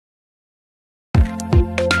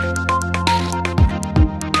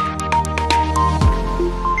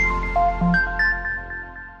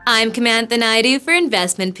I'm Kamantha Naidu for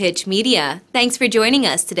Investment Pitch Media. Thanks for joining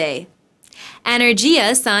us today.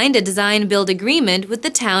 Anaergia signed a design-build agreement with the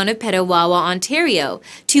Town of Petawawa, Ontario,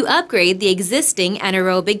 to upgrade the existing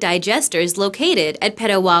anaerobic digesters located at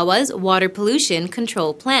Petawawa's water pollution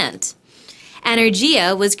control plant.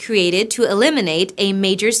 Anaergia was created to eliminate a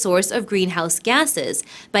major source of greenhouse gases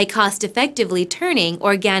by cost-effectively turning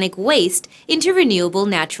organic waste into renewable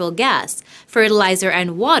natural gas, fertilizer,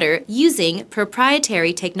 and water using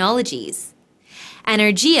proprietary technologies.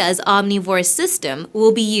 Anaergia's Omnivore system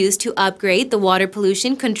will be used to upgrade the water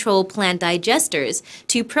pollution control plant digesters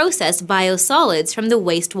to process biosolids from the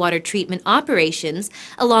wastewater treatment operations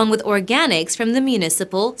along with organics from the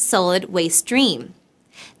municipal solid waste stream.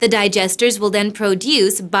 The digesters will then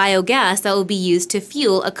produce biogas that will be used to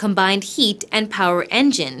fuel a combined heat and power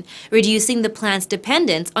engine, reducing the plant's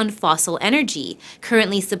dependence on fossil energy,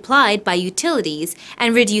 currently supplied by utilities,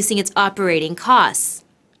 and reducing its operating costs.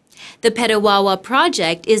 The Petawawa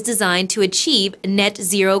project is designed to achieve net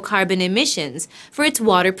zero carbon emissions for its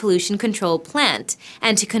water pollution control plant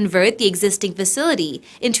and to convert the existing facility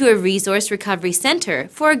into a resource recovery center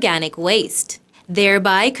for organic waste,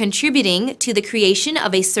 thereby contributing to the creation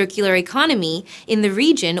of a circular economy in the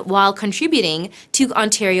region while contributing to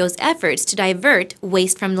Ontario's efforts to divert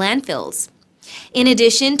waste from landfills. In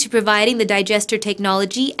addition to providing the digester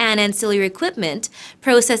technology and ancillary equipment,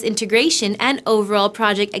 process integration, and overall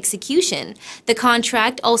project execution, the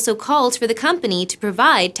contract also calls for the company to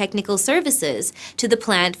provide technical services to the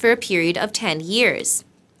plant for a period of 10 years.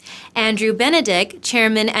 Andrew Benedek,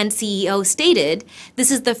 Chairman and CEO, stated, "This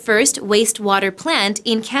is the first wastewater plant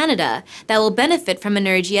in Canada that will benefit from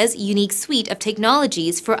Anaergia's unique suite of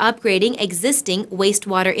technologies for upgrading existing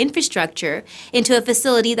wastewater infrastructure into a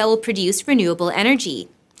facility that will produce renewable energy.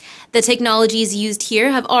 The technologies used here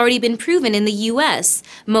have already been proven in the U.S.,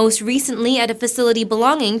 most recently at a facility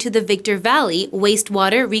belonging to the Victor Valley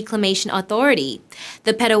Wastewater Reclamation Authority.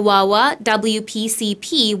 The Petawawa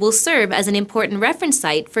WPCP will serve as an important reference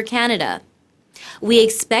site for Canada. We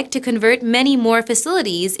expect to convert many more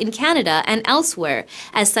facilities in Canada and elsewhere,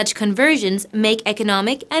 as such conversions make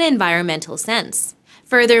economic and environmental sense.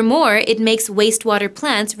 Furthermore, it makes wastewater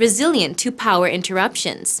plants resilient to power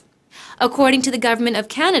interruptions." According to the Government of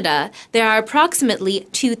Canada, there are approximately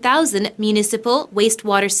 2,000 municipal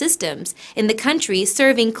wastewater systems in the country,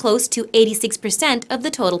 serving close to 86% of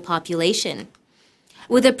the total population.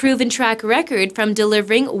 With a proven track record from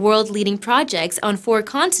delivering world-leading projects on 4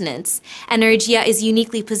 continents, Anaergia is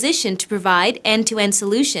uniquely positioned to provide end-to-end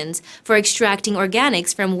solutions for extracting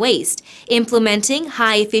organics from waste, implementing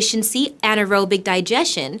high-efficiency anaerobic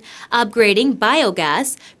digestion, upgrading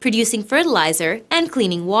biogas, producing fertilizer, and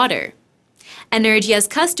cleaning water. Anaergia's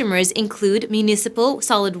customers include municipal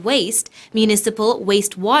solid waste, municipal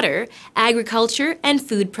wastewater, agriculture, and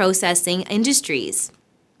food processing industries.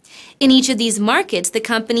 In each of these markets, the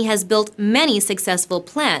company has built many successful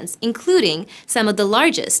plants, including some of the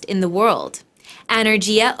largest in the world.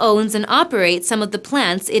 Anaergia owns and operates some of the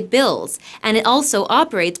plants it builds, and it also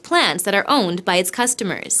operates plants that are owned by its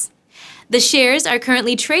customers. The shares are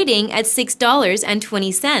currently trading at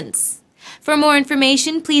 $6.20. For more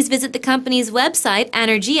information, please visit the company's website,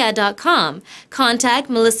 anaergia.com. Contact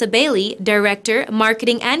Melissa Bailey, Director,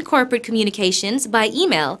 Marketing and Corporate Communications, by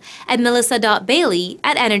email at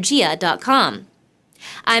melissa.bailey@anaergia.com.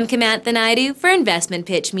 I'm Kamantha Naidu for Investment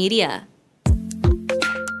Pitch Media.